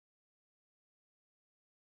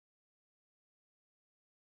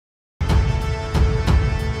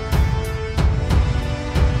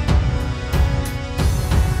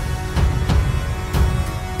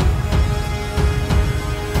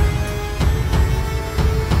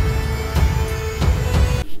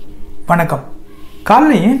வணக்கம்.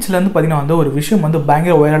 காலையில் ஏஞ்சிலேருந்து பார்த்தீங்கன்னா ஒரு விஷயம்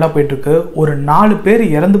பயங்கர வைரலாக போயிட்டுருக்கு. ஒரு 4 பேர்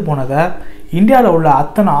இறந்து போனதை இந்தியாவில் உள்ள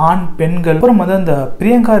அத்தனை ஆண் பெண்கள் அப்புறம் அந்த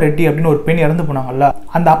பிரியங்கா ரெட்டி அப்படின்னு ஒரு பெண் இறந்து போனாங்கல்ல,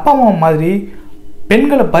 அந்த அப்பா அம்மா மாதிரி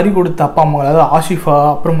பெண்களை பறி கொடுத்த அப்பா அம்மா, அதாவது ஆஷிஃபா,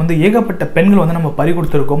 அப்புறம் ஏகப்பட்ட பெண்கள் நம்ம பறி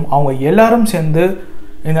கொடுத்துருக்கோம். அவங்க எல்லாரும் சேர்ந்து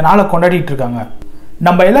இந்த நாளை கொண்டாடிட்டு இருக்காங்க.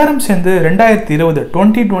 நம்ம எல்லாரும் சேர்ந்து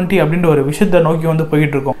 2020 அப்படின்ற ஒரு விஷயத்தை நோக்கி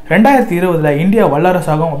போயிட்டு இருக்கோம். 2020 இந்தியா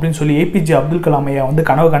வல்லரசாகும் அப்படின்னு சொல்லி ஏபிஜே அப்துல் கலாம் ஐயா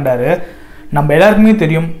கனவு கண்டாரு. நம்ம எல்லாருக்குமே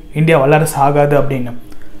தெரியும் இந்தியா வல்லரசு ஆகாது அப்படின்னு.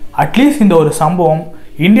 அட்லீஸ்ட் இந்த ஒரு சம்பவம்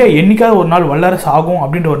இந்தியா என்னைக்காவது ஒரு நாள் வல்லரசு ஆகும்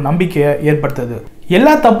அப்படின்ற ஒரு நம்பிக்கையை ஏற்படுத்துது.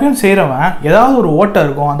 எல்லா தப்பையும் செய்கிறவன் ஏதாவது ஒரு ஓட்டை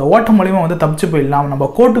இருக்கும், அந்த ஓட்டை மூலிமா தப்பிச்சு போயிடலாம். நம்ம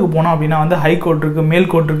கோர்ட்டுக்கு போனோம் அப்படின்னா ஹை கோர்ட் இருக்குது, மேல்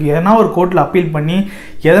கோர்ட் இருக்குது, எதனா ஒரு கோர்ட்டில் அப்பீல் பண்ணி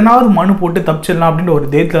எதனாவது மனு போட்டு தப்பிச்சிடலாம் அப்படின்ற ஒரு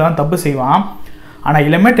தைரியத்தில் தான் தப்பு செய்வான். ஆனால்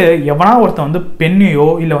இளமேட்டு எவனா ஒருத்தன் பெண்ணையோ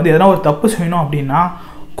இல்லை எதனா ஒரு தப்பு செய்யணும் அப்படின்னா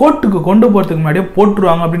கோர்ட்டுக்கு கொண்டு போகிறதுக்கு முன்னாடியே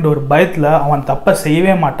போட்டுருவாங்க அப்படின்ற ஒரு பயத்தில் அவன் தப்பை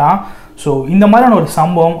செய்யவே மாட்டான். ஸோ இந்த மாதிரியான ஒரு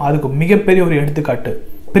சம்பவம் அதுக்கு மிகப்பெரிய ஒரு எடுத்துக்காட்டு.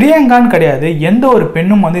 பிரியங்கான்னு கிடையாது, எந்த ஒரு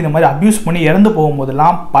பெண்ணும் இந்த மாதிரி அப்யூஸ் பண்ணி இறந்து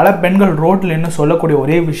போகும்போதெல்லாம் பல பெண்கள் ரோட்டில் என்ன சொல்லக்கூடிய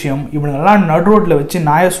ஒரே விஷயம், இவங்கெல்லாம் நடு ரோட்டில் வச்சு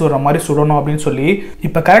நாயை சுடுற மாதிரி சுடணும் அப்படின்னு சொல்லி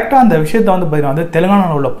இப்போ கரெக்டாக அந்த விஷயத்தை பார்த்தீங்கன்னா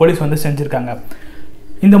தெலுங்கானாவில் உள்ள போலீஸ் செஞ்சுருக்காங்க.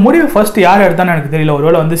 இந்த முடிவு ஃபர்ஸ்ட் யார் எடுத்தான்னு எனக்கு தெரியல.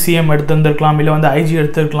 ஒருவேளை சிஎம் எடுத்துருந்துருக்கலாம், இல்லை ஐஜி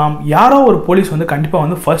எடுத்துருக்கலாம். யாரோ ஒரு போலீஸ்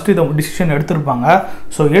கண்டிப்பாக ஃபர்ஸ்ட் இதை டிசிஷன் எடுத்திருப்பாங்க.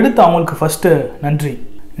 ஸோ எடுத்து அவங்களுக்கு ஃபர்ஸ்ட்டு நன்றி.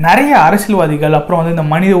 நிறைய அரசியல்வாதிகள் அப்புறம் இந்த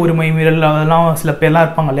மனித உரிமை மீறல் அதெல்லாம் சில பேர்லாம்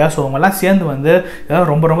இருப்பாங்க இல்லையா, ஸோ அவங்கெல்லாம் சேர்ந்து இதெல்லாம்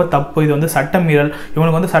ரொம்ப ரொம்ப தப்பு, இது சட்ட மீறல்,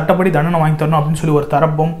 இவங்களுக்கு சட்டப்படி தண்டனை வாங்கி தரணும் அப்படின்னு சொல்லி ஒரு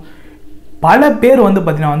தரப்பும், பல பேர்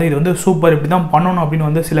பார்த்தீங்கன்னா இது சூப்பர், இப்படி தான் பண்ணணும்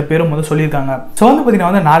அப்படின்னு சில பேரும் சொல்லியிருக்காங்க. ஸோ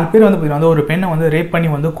பார்த்தீங்கன்னா 4 பேர் பார்த்தீங்கன்னா ஒரு பெண்ணை ரேப் பண்ணி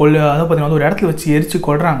அதாவது பார்த்தீங்கன்னா ஒரு இடத்துல வச்சு எரிச்சு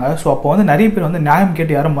கொள்றாங்க. ஸோ அப்போ நிறைய பேர் நியாயம்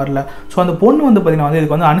கேட்டு யாரும் வரல. ஸோ அந்த பொண்ணு பார்த்தீங்கன்னா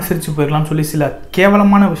இதுக்கு அனுசரித்து போயிருக்கலாம்னு சொல்லி சில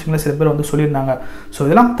கேவலமான விஷயங்களை சில பேர் சொல்லியிருந்தாங்க. ஸோ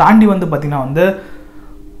இதெல்லாம் தாண்டி பார்த்தீங்கன்னா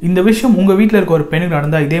இந்த விஷயம் உங்கள் வீட்டில் இருக்க ஒரு பெண்ணுக்கு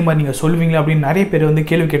நடந்தால் இதே மாதிரி நீங்கள் சொல்லுவீங்களா அப்படின்னு நிறைய பேர்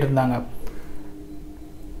கேள்வி கேட்டிருந்தாங்க.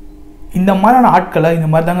 இந்த மாதிரியான ஆட்களை இந்த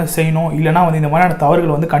மாதிரி தாங்க செய்யணும், இல்லைனா இந்த மாதிரியான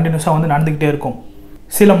தவறுகள் கண்டினியூஸாக நடந்துக்கிட்டே இருக்கும்.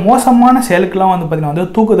 சில மோசமான செயலுக்கெல்லாம் பார்த்தீங்கன்னா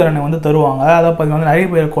தூக்கு தண்டனை தருவாங்க. அதை பார்த்தீங்கன்னா நிறைய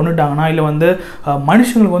பேர் கொண்டுட்டாங்கன்னா, இல்லை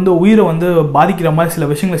மனுஷங்களுக்கு உயிரை பாதிக்கிற மாதிரி சில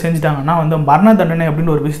விஷயங்களை செஞ்சுட்டாங்கன்னா மரண தண்டனை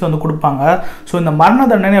அப்படின்னு ஒரு விஷயத்தை கொடுப்பாங்க. ஸோ இந்த மரண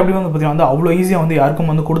தண்டனை அப்படி பார்த்தீங்கன்னா அவ்வளோ ஈஸியாக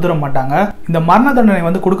யாருக்கும் கொடுத்துட மாட்டாங்க. இந்த மரண தண்டனை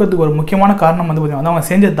கொடுக்கறதுக்கு ஒரு முக்கியமான காரணம் பார்த்தீங்கன்னா அவங்க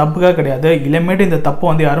செஞ்ச தப்புக்காக கிடையாது, இளமேட்டு இந்த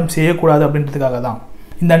தப்பு யாரும் செய்யக்கூடாது அப்படின்றதுக்காக தான்.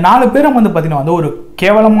 இந்த 4 பேரும் பார்த்தீங்கன்னா ஒரு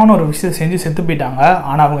கேவலமான ஒரு விஷயத்தை செஞ்சு செத்து போயிட்டாங்க.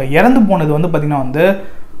 ஆனால் அவங்க இறந்து போனது பார்த்தீங்கன்னா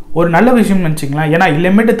ஒரு நல்ல விஷயம்னு நினச்சிக்கலாம். ஏன்னா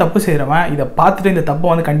இல்லமேட்டு தப்பு செய்கிறவன் இதை பார்த்துட்டு இந்த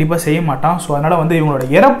தப்பை கண்டிப்பாக செய்ய மாட்டான். ஸோ அதனால் இவங்களோட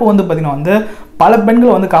இறப்பு பார்த்தீங்கன்னா பல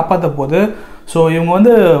பெண்களை காப்பாற்ற போது. ஸோ இவங்க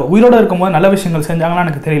உயிரோடு இருக்கும்போது நல்ல விஷயங்கள் செஞ்சாங்கன்னு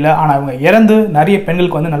எனக்கு தெரியல. ஆனால் இவங்க இறந்து நிறைய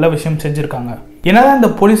பெண்களுக்கு நல்ல விஷயம் செஞ்சுருக்காங்க. என்னதான் இந்த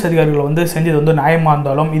போலீஸ் அதிகாரிகள் செஞ்சது நியாயமாக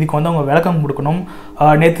இருந்தாலும் இதுக்கு அவங்க விளக்கம் கொடுக்கணும்.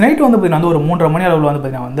 நேற்று நைட்டு பார்த்தீங்கன்னா ஒரு 3:30 மணி அளவில்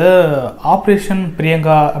பார்த்தீங்கன்னா ஆப்ரேஷன்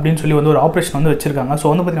பிரியங்கா அப்படின்னு சொல்லி ஒரு ஆப்ரேஷன் வச்சிருக்காங்க.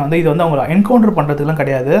 ஸோ பார்த்தீங்கன்னா இது அவங்களை என்கவுண்டர் பண்ணுறதுலாம்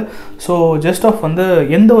கிடையாது. ஸோ ஜஸ்ட் ஆஃப்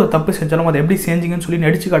எந்த ஒரு தப்பு செஞ்சாலும் அதை எப்படி செஞ்சீங்கன்னு சொல்லி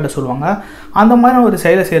நடிச்சு காட்ட சொல்லுவாங்க. அந்த மாதிரி ஒரு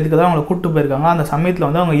செயலை செய்யறதுக்கு தான் அவங்களை கூப்பிட்டு போயிருக்காங்க. அந்த சமயத்தில்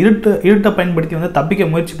அவங்க இருட்டை பயன்படுத்தி தப்பிக்க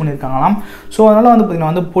முயற்சி பண்ணியிருக்காங்களாம். ஸோ அதனால்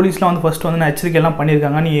பார்த்தீங்கன்னா போலீஸ்லாம் ஃபர்ஸ்ட் எச்சரிக்கையெல்லாம்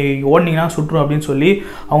பண்ணியிருக்காங்க, நீ ஓடினீங்கன்னா சுட்டுரும் அப்படின்னு சொல்லி.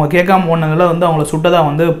 அவங்க கேட்காம ஓடினதில் அவங்கள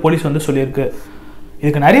சுட்டதாக போலீஸ் சொல்லியிருக்கு.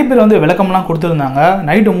 இதுக்கு நிறைய பேர் விளக்கம்லாம் கொடுத்துருந்தாங்க.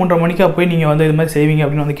 நைட்டு 3:30 மணிக்கா போய் நீங்கள் இது மாதிரி செய்வீங்க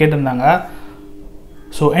அப்படின்னு கேட்டிருந்தாங்க.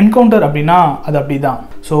 ஸோ என்கவுண்டர் அப்படின்னா அது அப்படி தான்.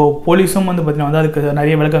 ஸோ போலீஸும் பார்த்தீங்கன்னா அதுக்கு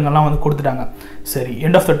நிறைய விளக்கங்கள்லாம் கொடுத்துட்டாங்க. சரி,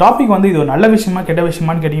 எண்ட் ஆஃப் த டாபிக் இது ஒரு நல்ல விஷயமா கெட்ட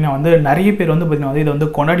விஷயமானு கேட்டிங்கன்னா நிறைய பேர் பார்த்தீங்கன்னா இதை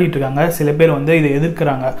கொண்டாடிட்டு இருக்காங்க. சில பேர் இதை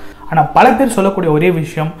எதிர்க்கிறாங்க. ஆனால் பல பேர் சொல்லக்கூடிய ஒரே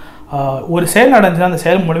விஷயம், ஒரு செயல் நடந்துச்சுன்னா அந்த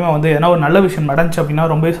செயல் மூலிமா எதனா ஒரு நல்ல விஷயம் நடந்துச்சு அப்படின்னா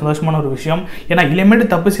ரொம்பவே சந்தோஷமான ஒரு விஷயம். ஏன்னா இளமேட்டு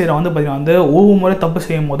தப்பு செய்கிற பார்த்தீங்கன்னா ஒவ்வொரு முறை தப்பு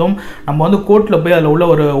செய்யும் போதும் நம்ம கோர்ட்டில் போய் அதில் உள்ள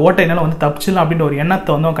ஒரு ஓட்டையினால தப்பிச்சிடலாம் அப்படின்ற ஒரு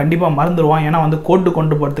எண்ணத்தை அவன் கண்டிப்பாக மறந்துடுவான். ஏன்னா கோர்ட்டு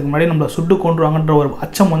கொண்டு போகிறதுக்கு முன்னாடி நம்மளை சுட்டு கொண்டுருவாங்கன்ற ஒரு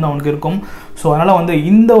அச்சம் அவனுக்கு இருக்கும். ஸோ அதனால்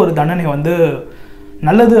இந்த ஒரு தண்டனை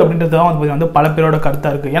நல்லது அப்படின்றது தான் பல பேரோட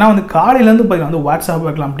கருத்தாக இருக்குது. ஏன்னா காலையிலேருந்து பார்த்தீங்கன்னா வாட்ஸ்அப்பில்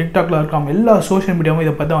இருக்கலாம், டிக்டாக்ல இருக்கலாம், எல்லா சோஷியல் மீடியாவும்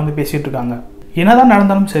இதை பற்றி பேசிகிட்டு இருக்காங்க. என்னதான்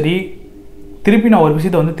நடந்தாலும் சரி, திருப்பி நான் ஒரு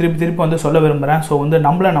விஷயத்தை திருப்பி சொல்ல விரும்புகிறேன். ஸோ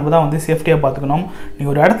நம்ம தான் சேஃப்டியாக பார்த்துக்கணும்.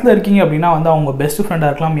 நீங்கள் ஒரு இடத்துல இருக்கீங்க அப்படின்னா அவங்க பெஸ்ட்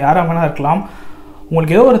ஃப்ரெண்டாக இருக்கலாம், யாராக வேணா இருக்கலாம்.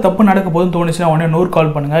 உங்களுக்கு ஏதோ ஒரு தப்பு நடக்க போதுன்னு தோணுச்சுன்னா உடனே 100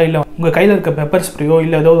 கால் பண்ணுங்கள். இல்லை உங்கள் கையில் இருக்க பெப்பர் ஸ்ப்ரேயோ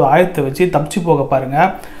இல்லை ஏதோ ஒரு ஆயத்தை வச்சு தப்பிச்சு போக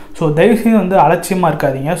பாருங்கள். ஸோ தயவுசெய்து அலட்சியமாக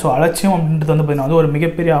இருக்காதீங்க. ஸோ அலட்சியம் அப்படின்றது பார்த்தீங்கன்னா ஒரு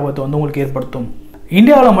மிகப்பெரிய ஆபத்தை உங்களுக்கு ஏற்படுத்தும்.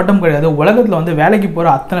 இந்தியாவில் மட்டும் கிடையாது, உலகத்தில் வேலைக்கு போகிற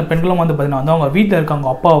அத்தனை பெண்களும் பார்த்தீங்கன்னா அவங்க வீட்டில் இருக்காங்க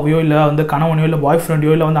அப்பாவையோ இல்லை கணவனையோ இல்லை பாய்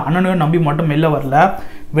ஃப்ரெண்டையோ இல்லை அண்ணனையோ நம்பி மட்டும் வெளில வரல,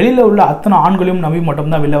 வெளியில் உள்ள அத்தனை ஆண்களையும் நம்பி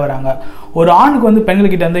மட்டும்தான் வெளில வராங்க. ஒரு ஆணுக்கு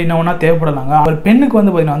பெண்கள்கிட்ட என்ன ஒன்றா தேவைப்படலாங்க. ஒரு பெண்ணுக்கு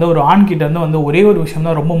பார்த்தீங்கன்னா ஒரு ஆண்கிட்ட ஒரே ஒரு விஷயம்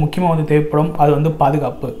தான் ரொம்ப முக்கியமாக தேவைப்படும், அது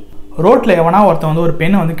பாதுகாப்பு. ரோட்டில் எவனா ஒருத்தன் வந்து ஒரு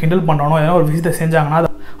பெண்ணை வந்து கிண்டல் பண்ணுறானோ ஏன்னா ஒரு விஷயத்தை செஞ்சாங்கன்னா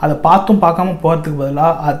அதை பார்த்தும் பார்க்காம போகிறதுக்கு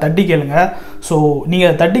பதிலாக அதை தட்டி கேளுங்க. ஸோ நீங்கள்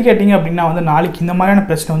அதை தட்டி கேட்டிங்க அப்படின்னா வந்து நாளைக்கு இந்த மாதிரியான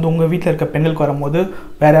பிரச்சனை வந்து உங்கள் வீட்டில் இருக்க பெண்களுக்கு வரும்போது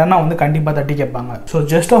வேறு யாருனா வந்து கண்டிப்பாக தட்டி கேட்பாங்க. ஸோ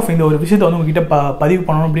ஜஸ்ட் ஆஃப் இந்த ஒரு விஷயத்தை வந்து உங்ககிட்ட பதிவு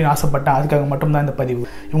பண்ணணும் அப்படின்னு ஆசைப்பட்டேன். அதுக்காக மட்டும்தான் இந்த பதிவு.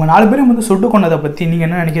 இவங்க 4 பேரும் வந்து சுட்டு கொண்டதை பற்றி நீங்கள்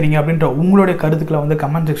என்ன நினைக்கிறீங்க அப்படின்ற உங்களுடைய கருத்துக்களை வந்து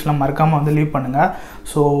கமெண்ட் செக்ஷனில் மறக்காமல் வந்து லீவ் பண்ணுங்கள்.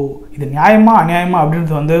 ஸோ இது நியாயமா அநியாயமா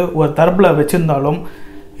அப்படின்றது வந்து ஒரு தரப்பில் வச்சுருந்தாலும்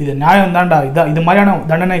இது நியாயம் தான்டா, இது மாதிரியான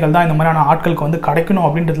தண்டனைகள் தான் இந்த மாதிரியான ஆட்களுக்கு வந்து கிடைக்கணும்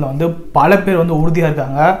அப்படின்றதுல வந்து பல பேர் வந்து உறுதியாக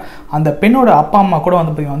இருக்காங்க. அந்த பெண்ணோட அப்பா அம்மா கூட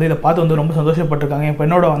வந்து பார்த்திங்கன்னா வந்து இதை பார்த்து வந்து ரொம்ப சந்தோஷப்பட்டிருக்காங்க. என்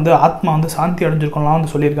பெண்ணோட வந்து ஆத்மா வந்து சாந்தி அடைஞ்சிருக்கலாம்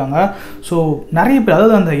வந்து சொல்லியிருக்காங்க. ஸோ நிறைய பேர்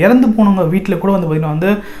அதாவது அந்த இறந்து போனவங்க வீட்டில் கூட வந்து பார்த்திங்கன்னா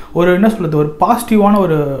வந்து ஒரு என்ன சொல்கிறது ஒரு பாசிட்டிவான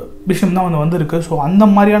ஒரு விஷயம் தான் வந்து இருக்குது. ஸோ அந்த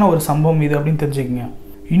மாதிரியான ஒரு சம்பவம் இது அப்படின்னு தெரிஞ்சுக்கிங்க.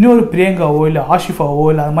 இன்னொரு பிரியங்காவோ இல்லை ஆஷிஃபாவோ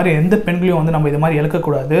இல்லை அது மாதிரி எந்த பெண்களையும் வந்து நம்ம இது மாதிரி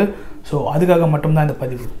இழக்கக்கூடாது. ஸோ அதுக்காக மட்டும்தான் இந்த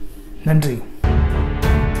பதிவு. நன்றி.